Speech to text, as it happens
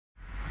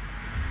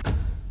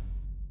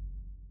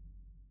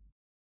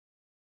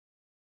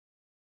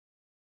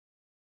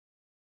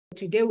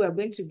today we're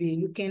going to be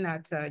looking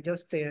at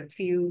just a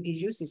few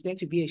issues. It's going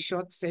to be a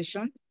short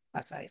session,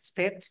 as I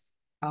expect.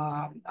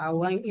 I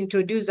want to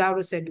introduce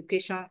ARUS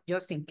Education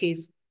just in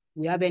case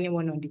we have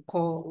anyone on the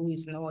call who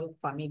is not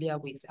familiar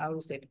with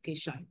ARUS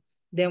Education.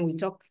 Then we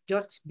talk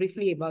just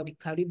briefly about the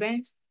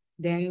Caribbean,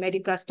 then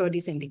medical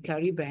studies in the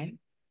Caribbean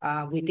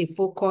with a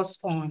focus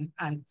on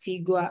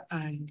Antigua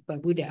and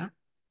Barbuda.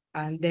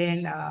 And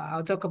then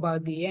I'll talk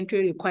about the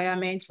entry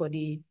requirements for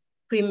the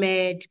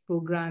pre-med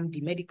program,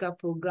 the medical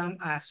program,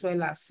 as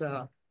well as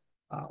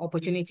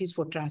opportunities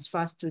for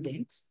transfer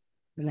students.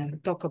 And then we'll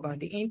talk about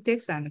the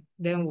intakes, and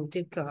then we'll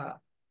take a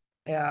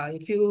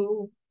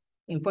few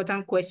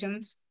important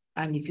questions.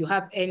 And if you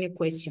have any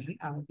question,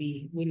 I'll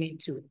be willing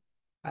to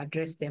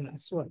address them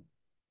as well.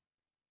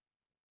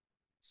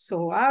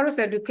 So ARUS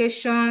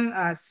Education,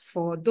 as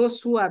for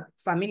those who are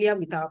familiar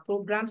with our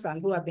programs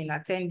and who have been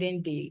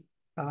attending the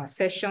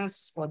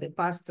sessions for the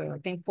past, I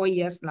think, 4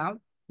 years now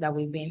that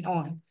we've been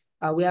on,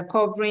 we are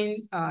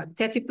covering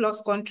 30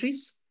 plus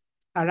countries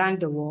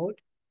around the world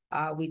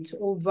with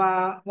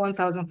over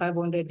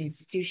 1,500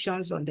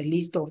 institutions on the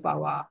list of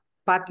our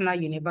partner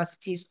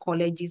universities,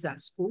 colleges, and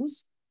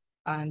schools.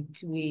 And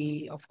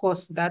we, of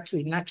course, that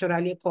will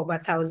naturally cover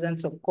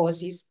thousands of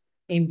courses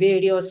in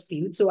various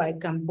fields. So I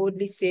can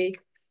boldly say,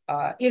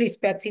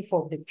 irrespective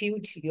of the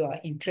field you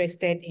are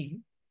interested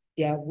in,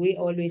 there will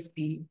always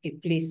be a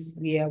place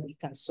where we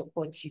can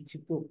support you to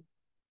go.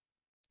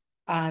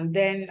 And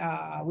then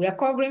we are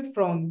covering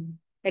from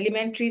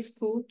elementary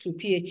school to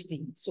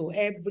PhD. So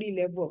every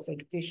level of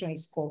education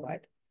is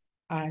covered.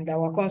 And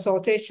our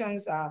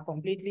consultations are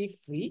completely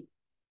free.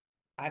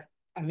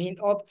 I mean,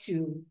 up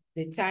to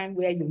the time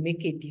where you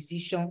make a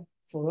decision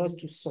for us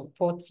to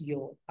support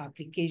your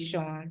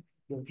application,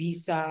 your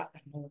visa,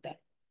 and all that.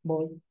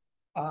 But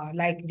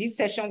like this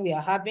session we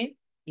are having,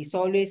 it's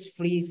always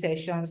free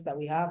sessions that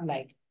we have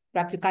like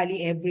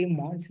practically every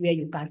month where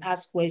you can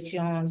ask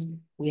questions.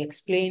 We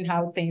explain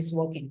how things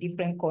work in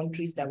different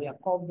countries that we are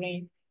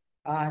covering.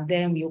 And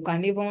then you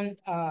can even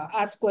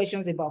ask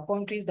questions about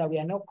countries that we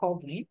are not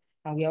covering.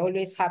 And we are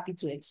always happy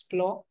to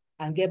explore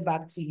and get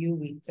back to you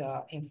with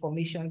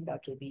information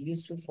that will be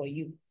useful for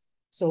you.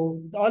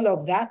 So all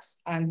of that.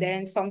 And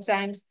then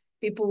sometimes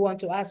people want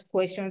to ask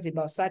questions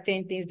about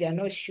certain things. They are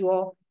not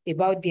sure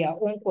about their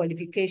own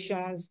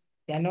qualifications.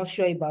 They are not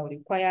sure about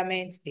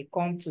requirements. They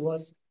come to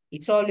us.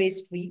 It's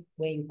always free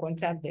when you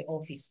contact the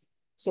office.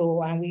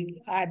 So, and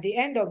we, at the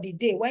end of the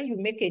day, when you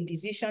make a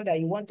decision that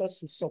you want us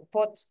to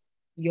support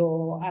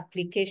your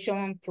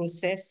application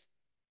process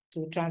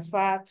to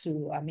transfer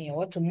to,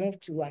 or to move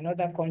to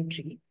another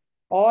country,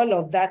 all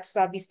of that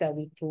service that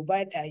we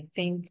provide, I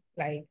think,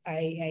 like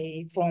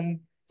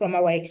from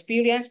our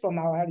experience, from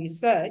our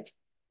research,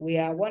 we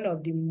are one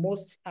of the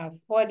most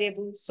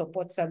affordable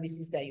support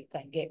services that you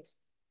can get.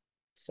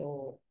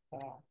 So,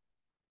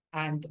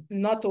 and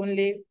not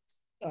only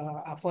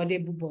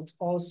affordable, but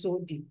also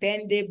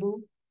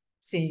dependable,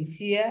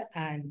 sincere,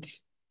 and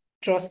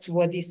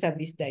trustworthy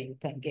service that you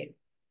can get.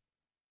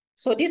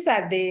 So these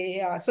are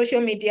the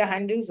social media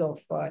handles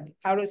of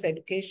ARUS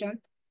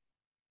Education.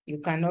 You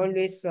can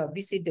always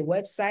visit the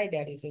website.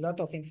 There is a lot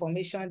of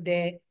information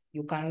there.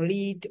 You can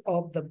read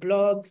up the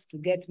blogs to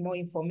get more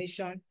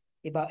information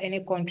about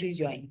any countries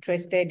you are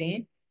interested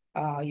in.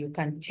 You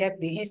can check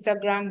the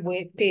Instagram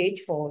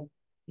page for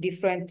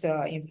different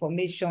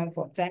information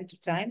from time to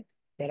time.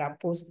 There are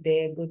posts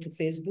there. Go to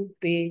Facebook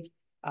page.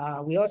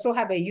 We also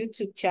have a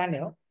YouTube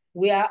channel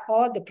where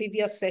all the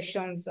previous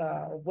sessions,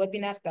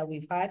 webinars that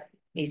we've had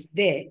is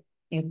there.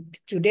 In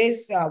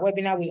today's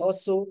webinar, we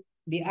also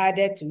be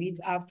added to it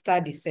after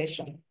the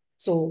session.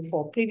 So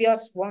for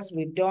previous ones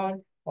we've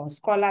done on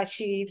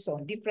scholarships,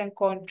 on different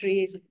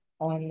countries,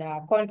 on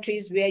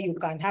countries where you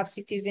can have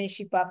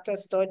citizenship after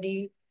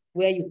study,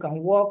 where you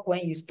can work when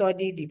you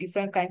study, the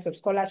different kinds of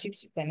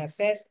scholarships you can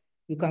access.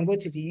 You can go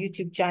to the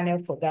YouTube channel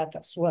for that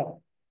as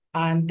well.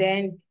 And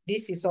then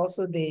this is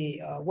also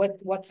the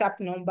WhatsApp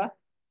number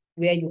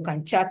where you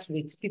can chat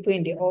with people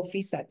in the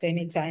office at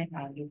any time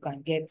and you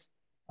can get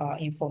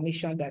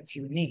information that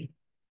you need.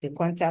 The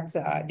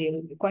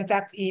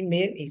contact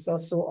email is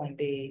also on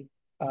the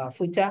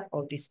footer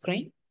of the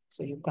screen.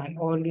 So you can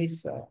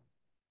always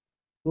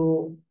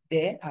go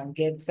there and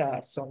get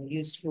some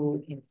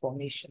useful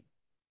information.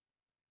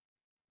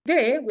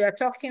 Today, we are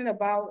talking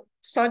about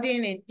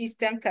studying in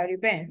Eastern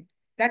Caribbean.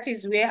 That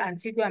is where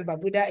Antigua and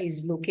Barbuda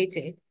is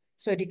located.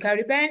 So the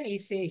Caribbean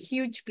is a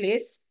huge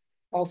place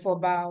of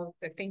about,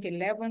 I think,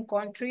 11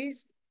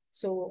 countries.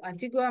 So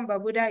Antigua and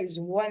Barbuda is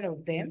one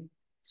of them.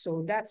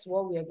 So that's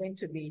what we are going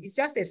to be. It's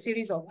just a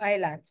series of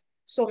islands,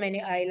 so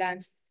many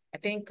islands. I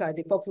think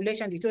the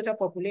total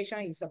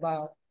population is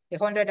about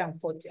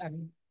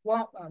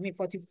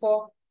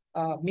 44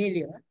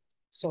 million.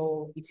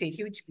 So it's a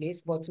huge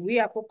place, but we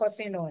are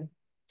focusing on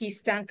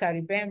Eastern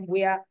Caribbean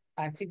where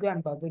Antigua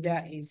and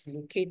Barbuda is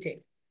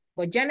located.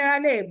 But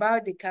generally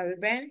about the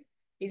Caribbean,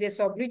 is a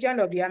sub-region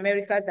of the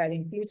Americas that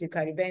includes the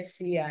Caribbean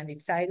Sea and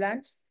its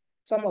islands.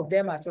 Some of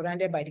them are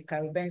surrounded by the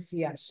Caribbean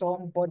Sea and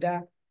some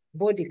border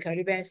both the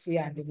Caribbean Sea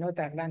and the North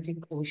Atlantic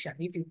Ocean.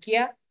 If you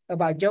care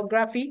about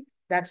geography,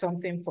 that's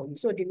something for you.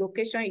 So the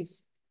location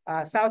is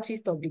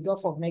southeast of the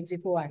Gulf of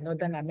Mexico and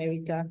Northern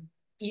America,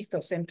 east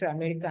of Central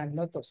America and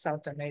north of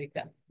South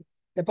America.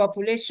 The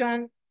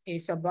population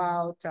is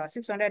about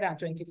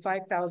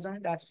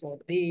 625,000. That's for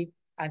the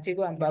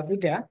Antigua and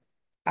Barbuda.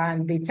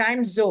 And the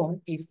time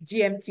zone is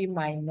GMT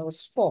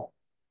 -4.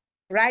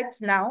 Right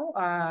now,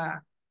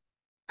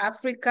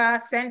 Africa,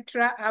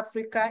 Central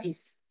Africa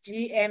is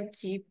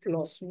GMT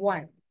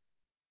 +1.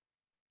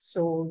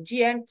 So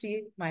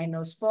GMT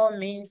 -4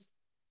 means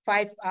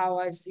 5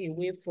 hours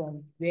away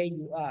from where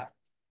you are.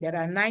 There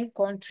are 9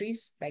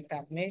 countries, like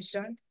I've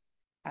mentioned,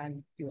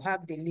 and you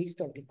have the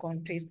list of the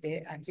countries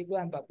there.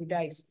 Antigua and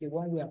Barbuda is the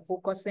one we are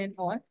focusing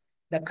on.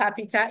 The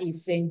capital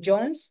is St.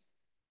 John's,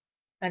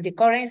 and the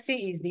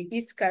currency is the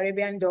East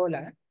Caribbean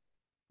dollar,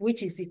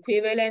 which is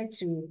equivalent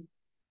to,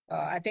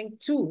 I think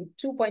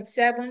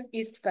 2.7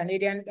 East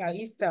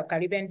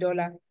Caribbean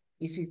dollar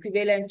is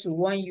equivalent to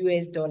 $1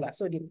 US.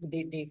 So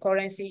the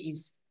currency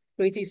is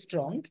pretty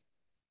strong.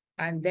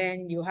 And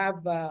then you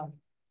have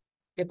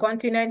the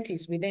continent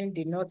is within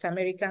the North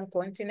American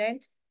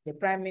continent. The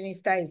Prime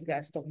Minister is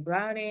Gaston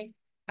Browning,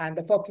 and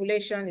the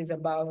population is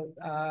about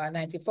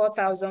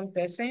 94,000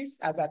 persons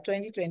as of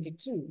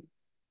 2022.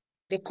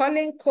 The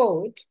calling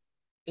code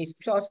is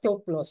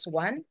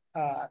 +2+1,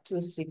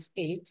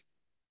 268,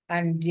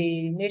 and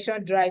the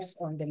nation drives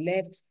on the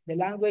left. The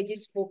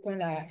languages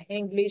spoken are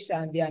English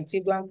and the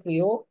Antiguan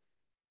Creole.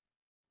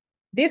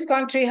 This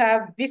country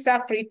have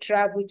visa-free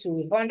travel to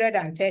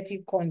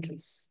 130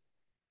 countries,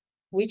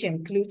 which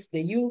includes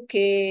the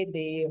UK,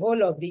 the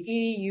whole of the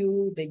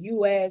EU, the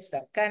US,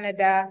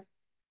 Canada.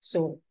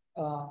 So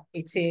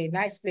it's a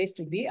nice place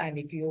to be. And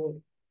if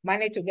you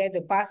manage to get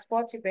the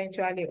passport,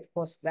 eventually, of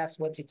course, that's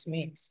what it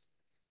means.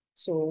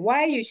 So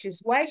why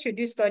should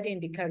you study in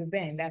the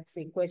Caribbean? That's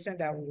a question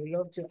that we would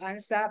love to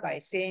answer by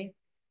saying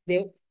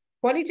the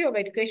quality of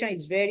education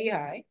is very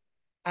high.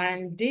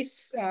 And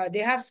they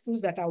have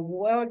schools that are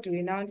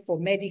world-renowned for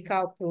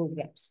medical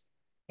programs.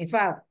 In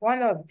fact,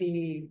 one of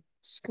the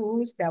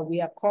schools that we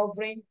are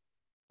covering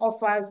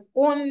offers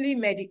only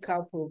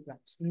medical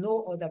programs,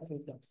 no other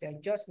programs.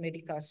 They're just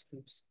medical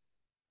schools.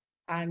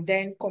 And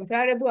then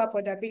comparable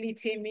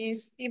affordability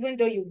means even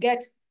though you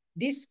get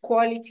this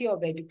quality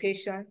of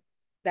education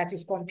that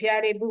is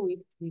comparable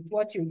with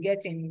what you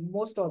get in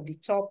most of the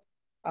top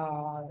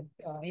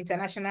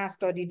international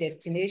study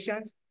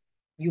destinations,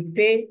 you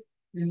pay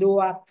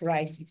lower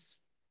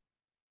prices.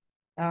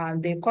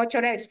 The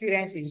cultural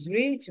experience is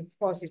rich. Of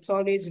course, it's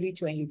always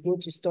rich when you go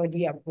to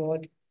study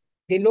abroad.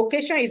 The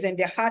location is in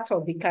the heart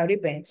of the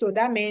Caribbean. So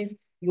that means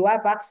you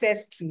have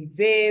access to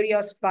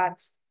various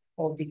parts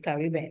of the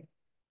Caribbean.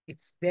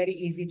 It's very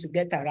easy to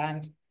get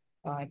around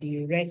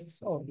the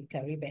rest of the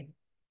Caribbean.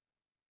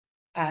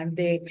 And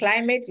the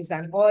climate is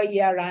an all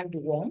year round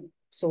warm.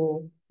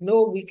 So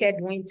no wicked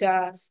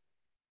winters.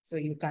 So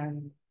you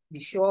can be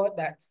sure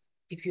that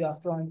if you are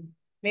from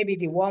maybe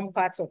the warm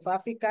parts of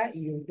Africa,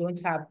 you don't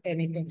have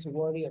anything to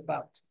worry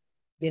about.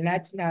 The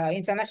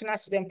international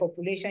student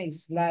population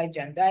is large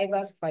and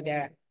diverse, but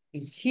there are a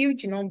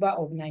huge number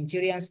of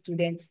Nigerian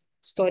students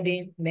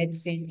studying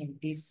medicine in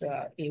this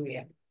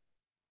area.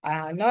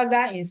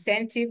 Another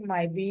incentive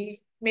might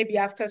be maybe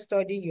after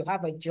study, you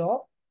have a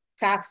job,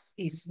 tax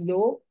is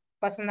low,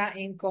 personal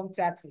income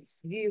tax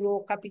is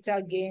 0,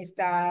 capital gains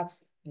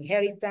tax,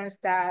 inheritance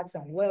tax,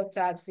 and wealth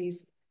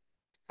taxes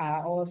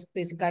are all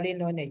basically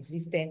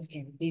non-existent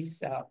in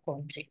this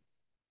country.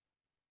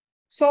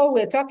 So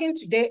we're talking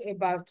today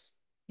about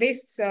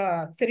these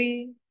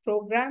 3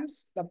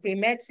 programs: the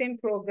pre-medicine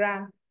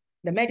program,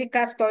 the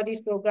medical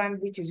studies program,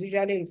 which is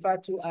usually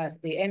referred to as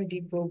the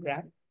MD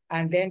program,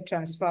 and then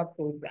transfer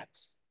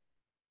programs.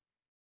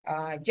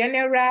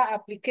 General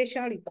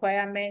application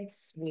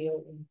requirements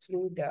will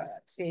include,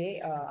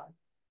 say,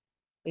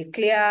 a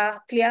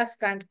clear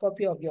scanned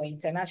copy of your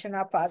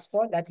international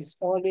passport. That is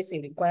always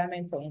a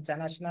requirement for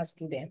international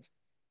students.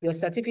 Your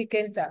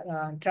certificate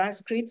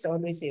transcripts,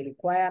 always a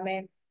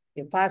requirement.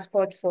 Your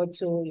passport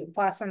photo, your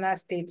personal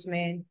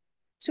statement,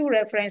 2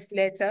 reference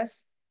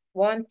letters,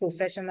 1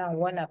 professional and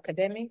 1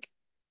 academic,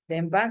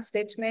 then bank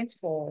statement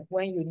for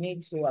when you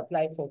need to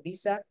apply for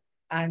visa.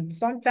 And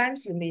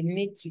sometimes you may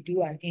need to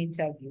do an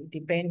interview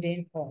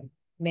depending on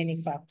many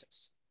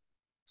factors.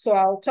 So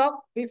I'll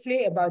talk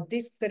briefly about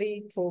these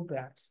 3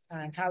 programs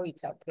and how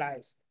it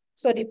applies.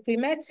 So the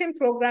pre-medicine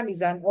program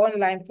is an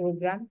online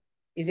program.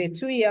 It's a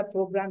 2-year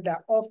program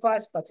that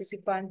offers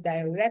participants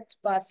direct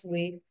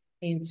pathway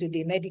into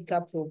the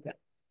medical program.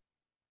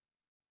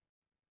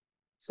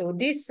 So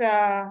these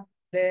are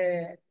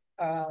the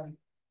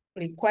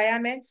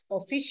requirements: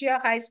 official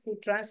high school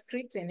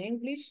transcript in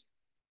English.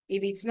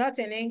 If it's not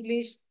in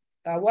English,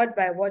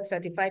 word-by-word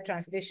certified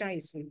translation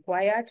is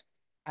required.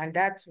 And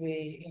that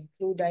will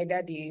include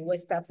either the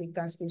West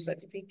African School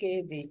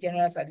Certificate, the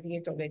General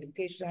Certificate of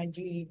Education,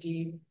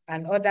 GED,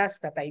 and others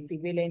that are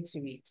equivalent to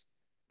it.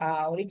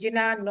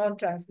 Original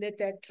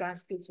non-translated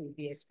transcripts will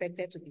be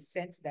expected to be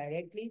sent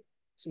directly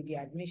to the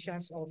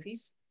admissions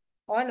office.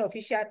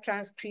 Unofficial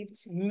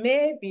transcripts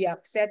may be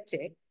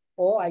accepted,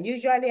 or are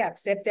usually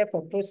accepted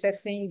for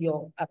processing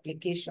your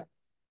application.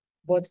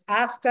 But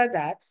after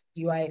that,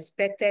 you are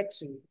expected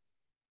to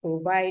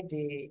provide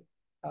the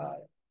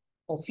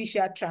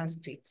official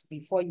transcript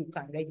before you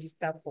can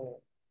register for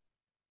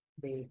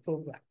the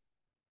program.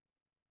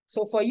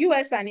 So for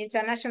US and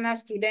international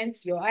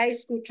students, your high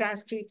school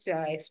transcripts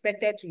are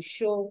expected to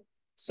show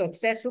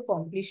successful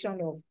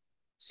completion of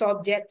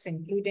subjects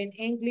including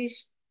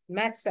English,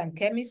 maths, and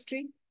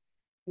chemistry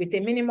with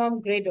a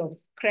minimum grade of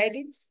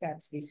credits,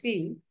 that's the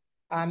C,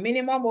 a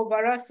minimum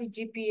overall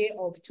CGPA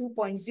of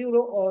 2.0,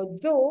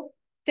 although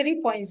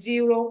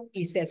 3.0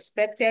 is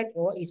expected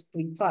or is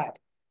preferred.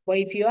 But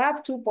if you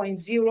have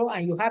 2.0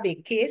 and you have a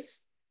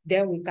case,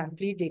 then we can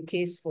plead the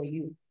case for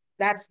you.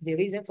 That's the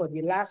reason for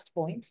the last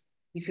point.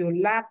 If you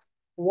lack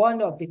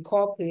one of the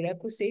core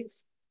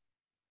prerequisites,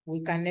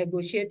 we can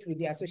negotiate with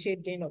the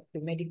Associate Dean of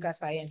Pre-Medical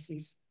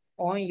Sciences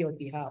on your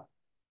behalf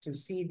to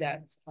see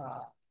that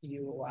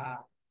you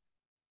are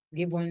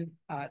given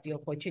the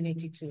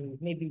opportunity to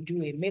maybe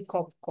do a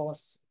makeup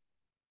course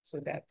so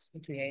that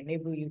it will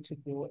enable you to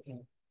go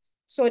in.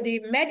 So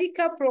the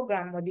medical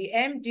program or the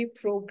MD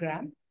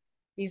program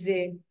is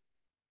the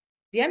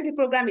MD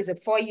program is a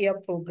 4-year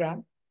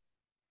program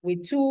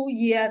with 2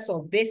 years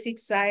of basic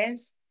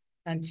science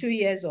and 2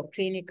 years of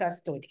clinical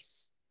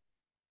studies.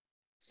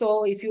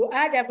 So if you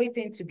add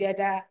everything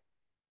together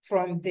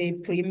from the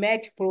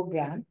pre-med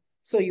program,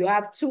 so you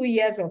have 2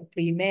 years of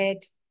pre-med,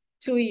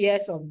 2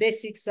 years of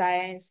basic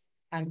science,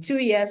 and 2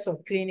 years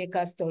of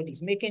clinical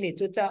studies, making a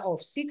total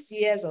of 6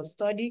 years of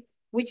study,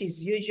 which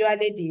is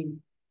usually the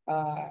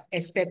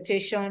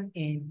expectation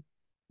in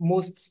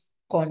most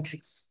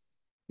countries.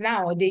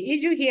 Now, the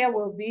issue here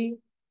will be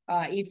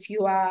if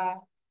you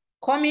are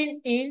coming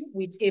in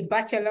with a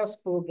bachelor's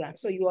program,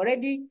 so you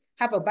already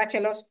have a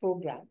bachelor's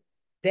program,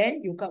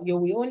 then you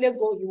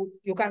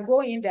can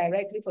go in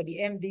directly for the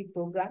MD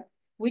program,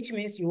 which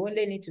means you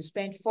only need to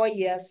spend 4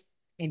 years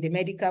in the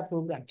medical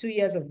program, 2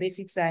 years of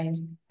basic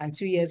science and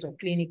 2 years of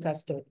clinical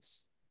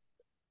studies,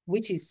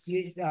 which is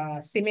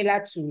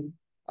similar to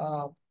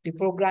the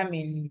program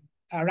in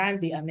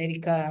around the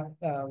America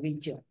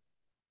region.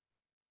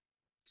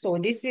 So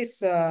this is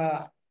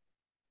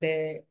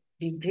the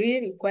degree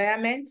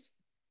requirements.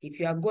 If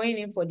you are going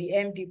in for the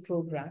MD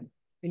program,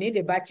 you need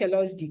a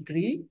bachelor's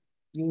degree,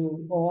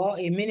 or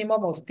a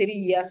minimum of 3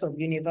 years of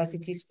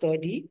university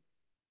study,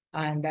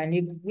 and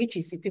which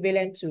is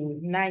equivalent to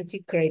 90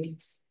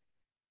 credits.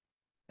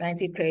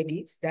 90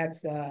 credits,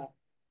 that's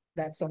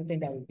something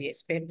that would be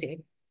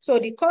expected. So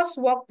the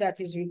coursework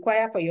that is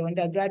required for your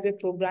undergraduate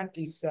program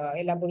is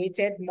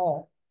elaborated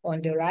more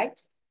on the right.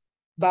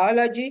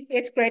 Biology,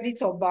 8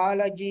 credits of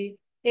biology,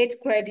 8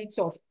 credits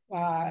of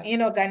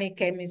inorganic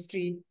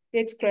chemistry,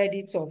 8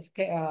 credits of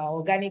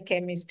organic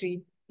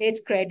chemistry, 8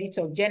 credits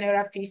of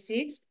general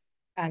physics,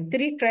 and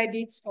 3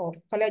 credits of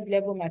college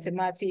level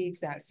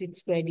mathematics and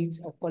 6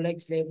 credits of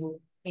college level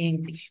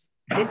English.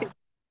 This is a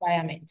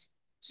requirement.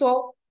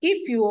 So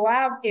if you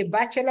have a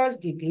bachelor's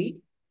degree,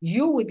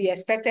 you will be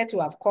expected to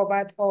have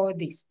covered all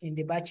this in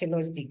the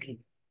bachelor's degree.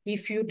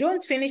 If you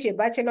don't finish a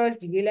bachelor's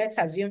degree, let's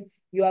assume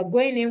you are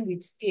going in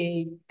with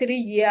a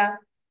 3-year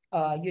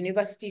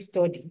university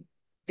study,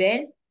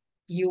 then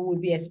you will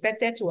be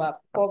expected to have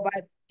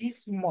covered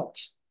this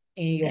much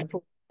in your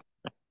program.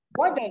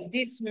 What does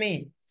this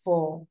mean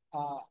for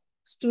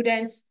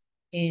students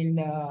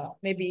in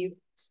maybe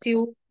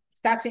still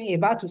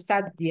about to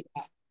start their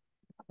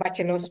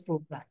bachelor's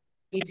program?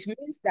 It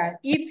means that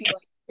if your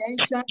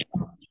intention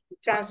to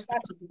transfer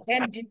to the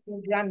MD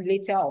program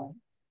later on,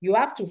 you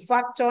have to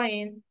factor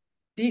in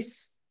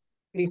this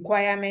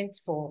requirement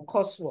for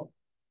coursework.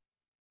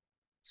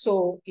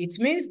 So it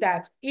means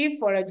that if,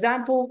 for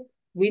example,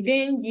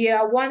 within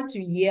year 1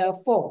 to year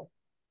 4,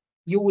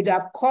 you would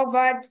have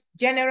covered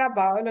general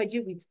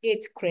biology with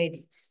 8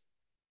 credits.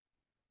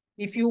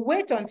 If you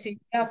wait until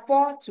year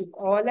 4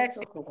 or let's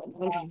say,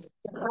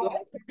 you're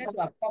expected to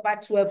have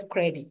covered 12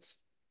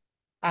 credits.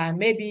 And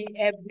maybe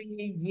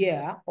every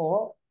year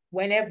or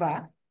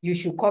whenever you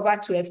should cover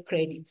 12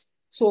 credits.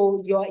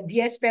 So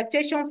the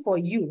expectation for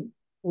you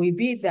will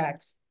be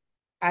that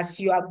as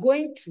you are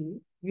going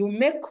through, you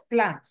make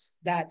plans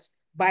that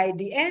by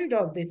the end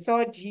of the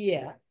 3rd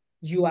year,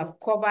 you have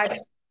covered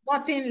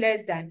nothing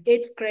less than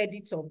 8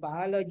 credits of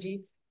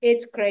biology,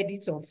 8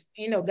 credits of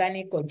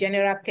inorganic or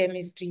general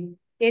chemistry,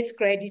 8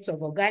 credits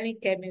of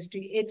organic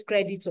chemistry, 8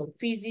 credits of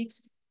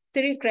physics,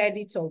 3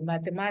 credits of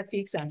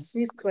mathematics, and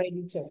 6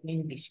 credits of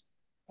English.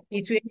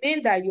 It will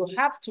mean that you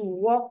have to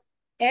work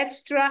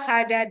extra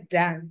harder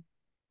than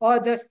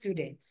other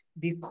students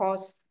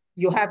because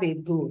you have a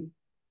goal.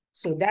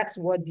 So that's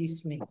what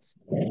this means.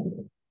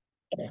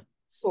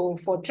 So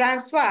for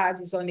transfers,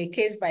 it's on a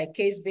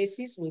case-by-case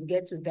basis. We'll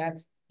get to that.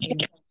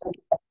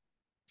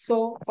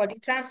 So for the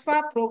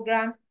transfer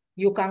program,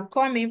 you can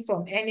come in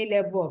from any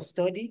level of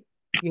study.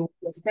 You're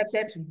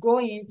expected to go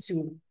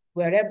into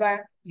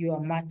wherever you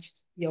are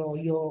matched,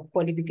 your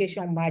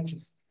qualification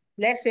matches.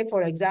 Let's say,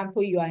 for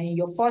example, you are in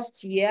your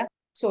 1st year.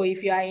 So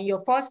if you are in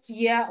your 1st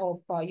year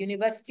of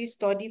university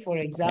study, for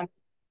example,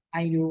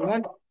 and you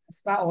want to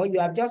transfer, or you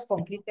have just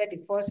completed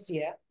the first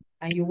year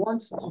and you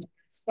want to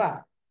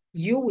transfer,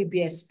 you will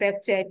be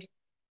expected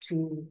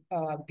to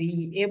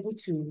be able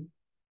to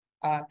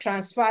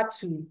transfer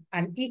to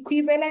an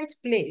equivalent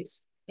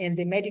place in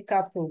the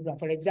medical program.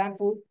 For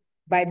example,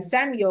 by the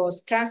time your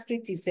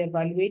transcript is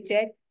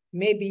evaluated,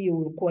 maybe you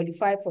will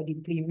qualify for the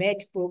pre-med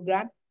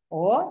program,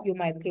 or you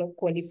might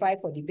qualify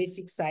for the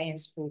basic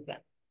science program,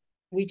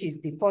 which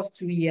is the first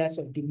 2 years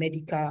of the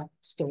medical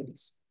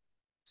studies.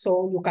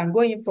 So you can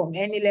go in from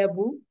any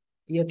level,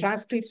 your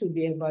transcripts will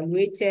be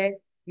evaluated,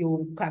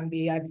 you can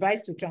be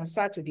advised to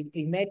transfer to the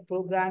pre-med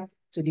program,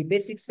 to the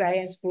basic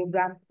science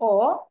program,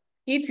 or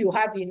if you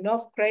have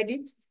enough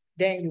credit,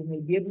 then you may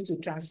be able to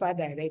transfer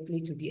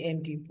directly to the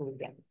MD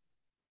program.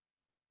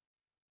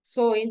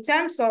 So in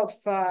terms of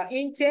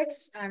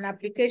intakes and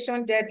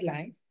application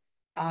deadlines,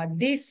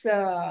 this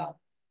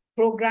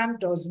program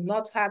does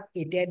not have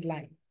a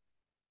deadline.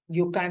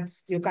 You can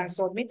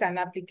submit an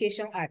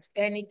application at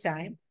any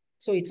time.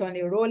 So it's on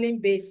a rolling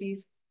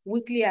basis.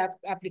 Weekly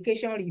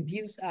application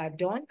reviews are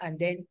done, and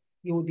then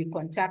you will be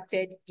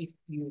contacted if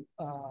you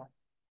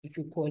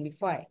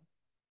qualify.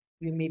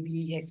 You may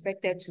be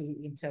expected to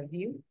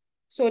interview.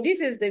 So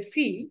this is the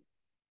fee.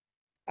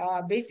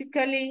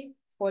 Basically,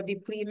 for the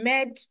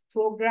pre-med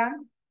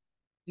program,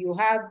 you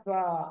have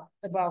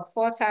about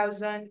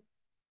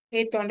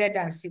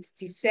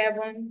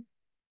 $4,867.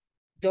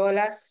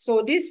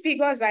 So these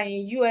figures are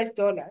in US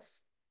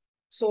dollars.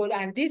 So,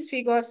 and these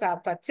figures are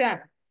per term.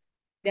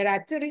 There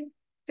are three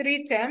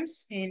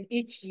terms in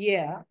each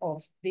year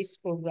of these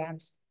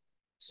programs.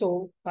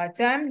 So per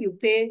term you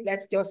pay,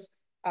 let's just,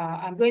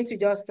 I'm going to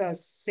just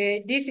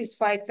say this is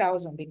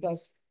 5,000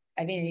 because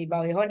I mean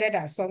about 100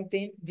 and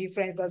something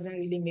difference doesn't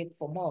really make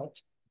for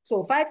much.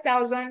 So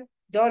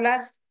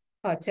 $5,000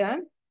 per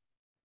term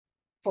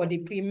for the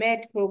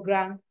pre-med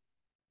program,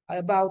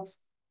 about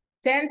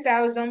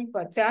 10,000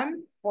 per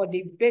term for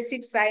the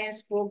basic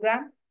science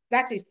program.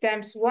 That is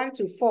terms 1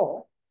 to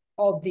 4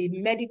 of the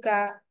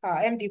medical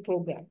MD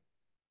program.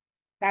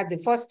 That's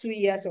the first 2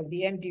 years of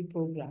the MD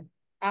program.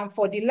 And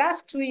for the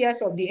last 2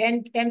 years of the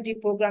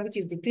MD program, which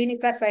is the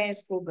clinical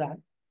science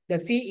program, the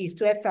fee is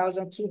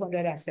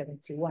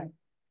 $12,271.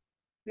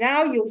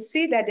 Now you'll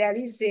see that there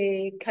is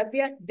a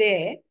caveat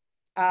there.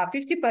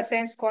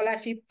 50%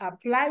 scholarship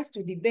applies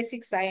to the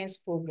basic science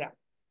program,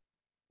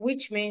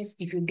 which means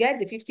if you get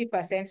the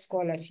 50%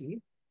 scholarship,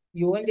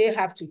 you only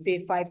have to pay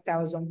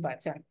 $5,000 per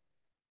term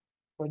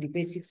for the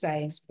basic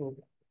science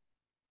program.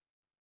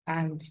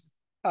 And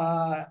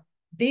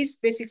this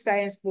basic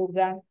science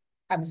program,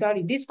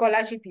 this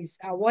scholarship is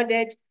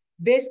awarded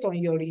based on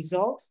your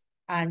results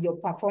and your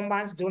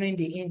performance during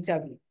the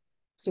interview.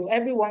 So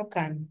everyone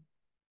can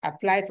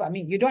apply for,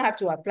 you don't have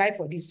to apply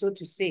for this, so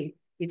to say.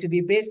 It will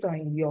be based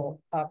on your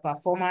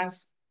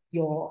performance,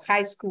 your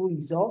high school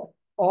result,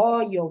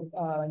 or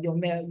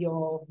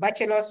your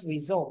bachelor's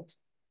result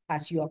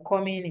as you are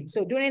coming in.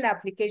 So during the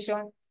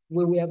application,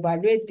 we will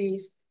evaluate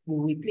this, we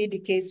will plead the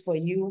case for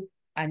you,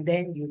 and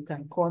then you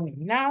can come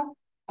in. Now,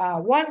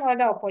 one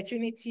other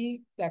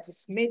opportunity that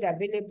is made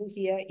available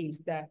here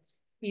is that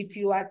if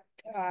you are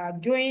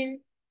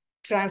doing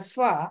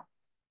transfer,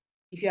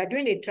 if you are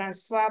doing a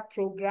transfer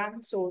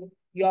program, so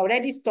you're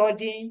already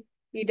studying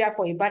either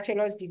for a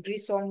bachelor's degree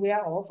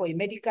somewhere or for a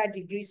medical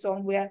degree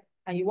somewhere,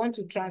 and you want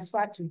to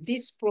transfer to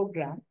this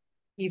program,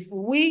 if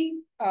we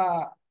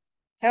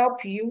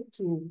help you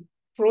to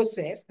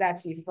process, that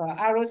if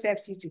ARROS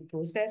helps you to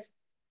process,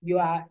 you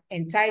are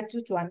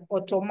entitled to an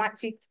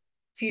automatic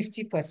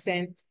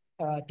 50%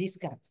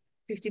 discount,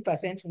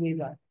 50%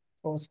 waiver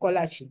or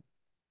scholarship.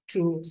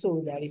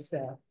 So there is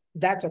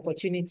that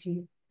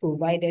opportunity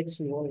provided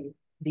to all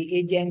the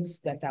agents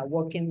that are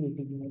working with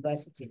the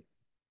university.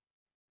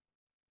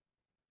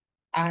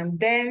 And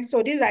then,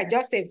 so these are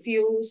just a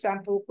few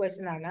sample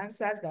question and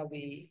answers that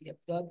we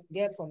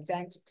get from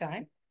time to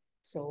time.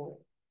 So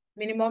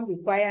minimum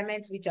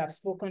requirements, which I've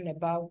spoken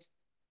about,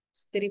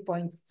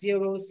 3.0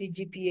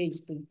 CGPA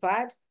is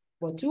preferred,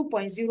 but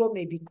 2.0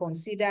 may be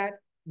considered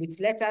with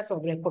letters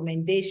of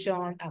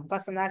recommendation and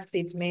personal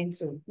statements,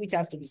 so which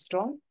has to be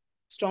strong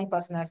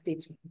personal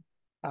statement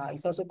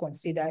is also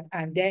considered.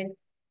 And then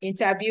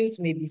interviews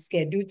may be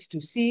scheduled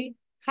to see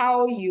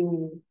how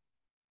you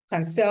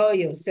can sell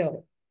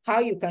yourself, how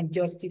you can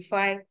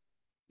justify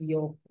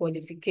your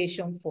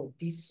qualification for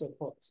this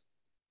support.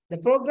 The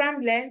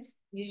program length,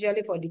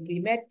 usually for the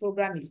pre-med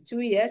program, is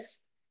 2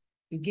 years.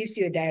 It gives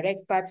you a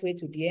direct pathway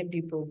to the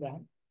MD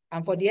program.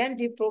 And for the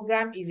MD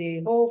program is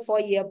a whole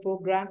 4-year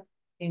program,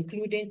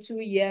 including 2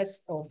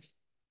 years of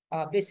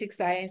basic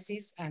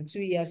sciences and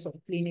 2 years of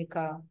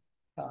clinical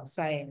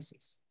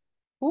sciences.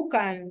 Who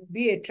can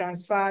be a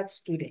transferred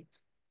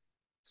student?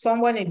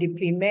 Someone in the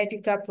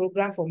pre-medical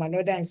program from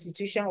another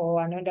institution,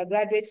 or an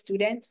undergraduate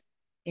student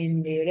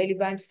in the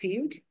relevant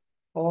field,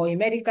 or a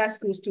medical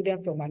school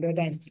student from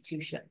another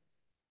institution.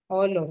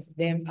 All of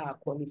them are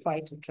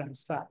qualified to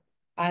transfer.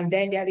 And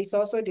then there is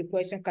also the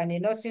question, can a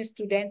nursing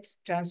student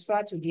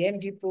transfer to the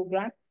MD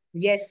program?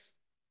 Yes,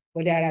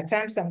 but there are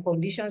terms and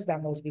conditions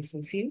that must be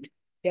fulfilled.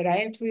 there are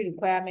entry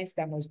requirements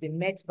that must be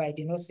met by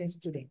the nursing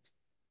student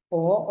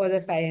or other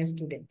science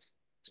students.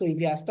 So if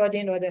you are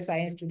studying other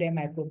science student,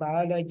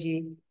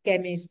 microbiology,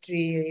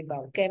 chemistry,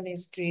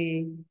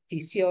 biochemistry,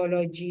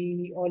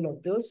 physiology, all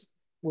of those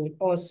will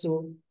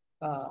also,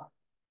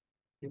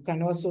 you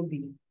can also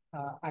be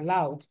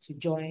allowed to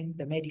join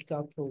the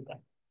medical program.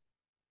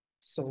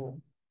 So,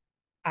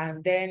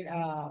 and then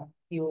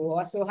you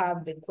also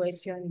have the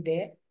question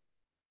there.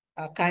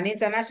 Can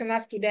international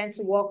students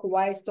work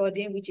while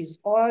studying, which is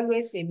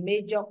always a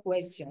major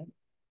question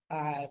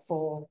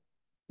for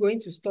going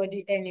to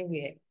study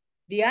anywhere?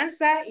 The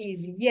answer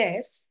is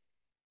yes,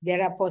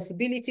 there are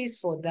possibilities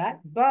for that.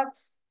 But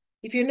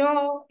if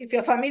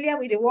you're familiar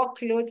with the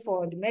workload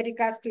for the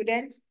medical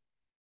students,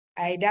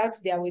 I doubt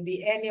there will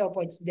be any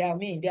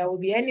opportunity. There will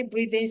be any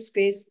breathing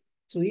space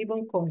to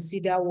even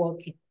consider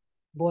working.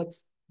 But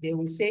they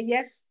will say,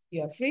 yes,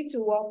 you are free to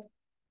work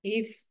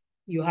if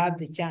you have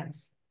the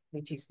chance,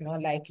 which is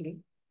not likely.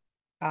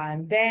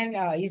 And then,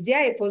 is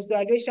there a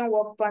post-graduation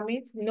work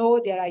permit?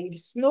 No, there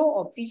is no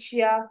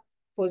official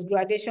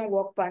post-graduation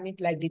work permit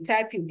like the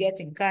type you get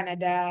in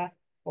Canada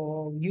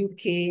or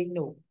UK.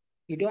 No,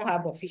 you don't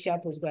have official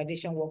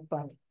post-graduation work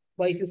permit.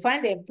 But if you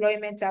find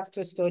employment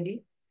after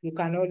study, you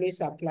can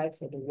always apply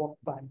for the work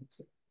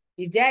permit.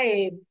 Is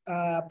there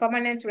a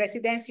permanent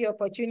residency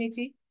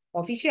opportunity?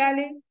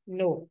 Officially,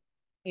 no.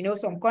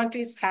 Some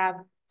countries have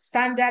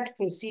standard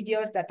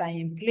procedures that are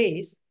in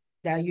place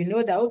that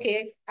that,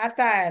 okay,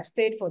 after I have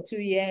stayed for 2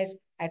 years,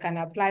 I can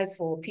apply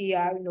for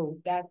PR. No,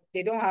 that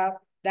they don't have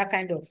that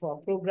kind of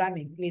program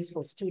in place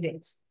for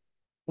students.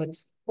 But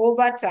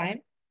over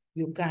time,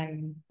 you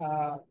can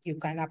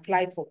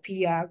apply for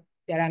PR.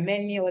 There are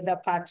many other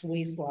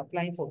pathways for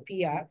applying for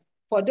PR.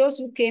 For those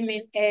who came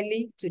in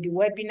early to the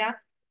webinar,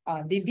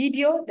 the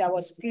video that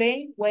was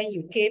playing when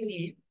you came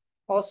in,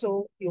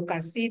 also you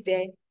can see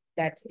there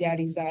that there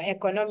is an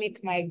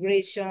economic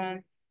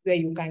migration where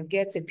you can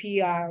get a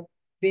PR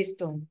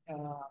based on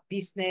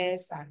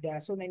business, and there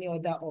are so many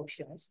other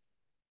options,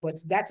 but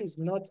that is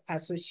not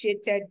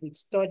associated with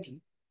study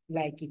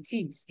like it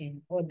is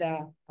in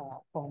other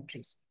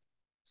countries.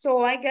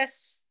 So I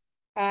guess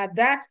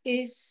that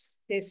is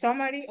the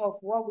summary of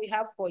what we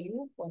have for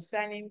you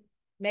concerning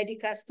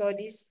medical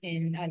studies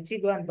in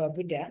Antigua and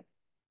Barbuda.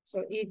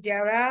 So if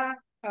there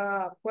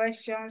are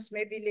questions,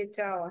 maybe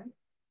later on,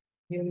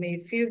 you may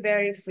feel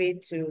very free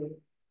to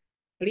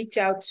reach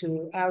out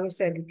to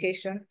ARUS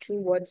Education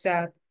through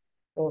WhatsApp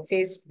or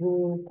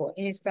Facebook or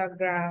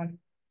Instagram,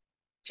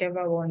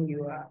 whichever one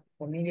you are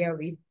familiar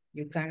with.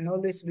 You can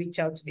always reach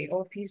out to the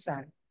office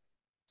and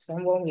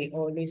someone will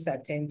always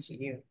attend to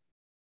you.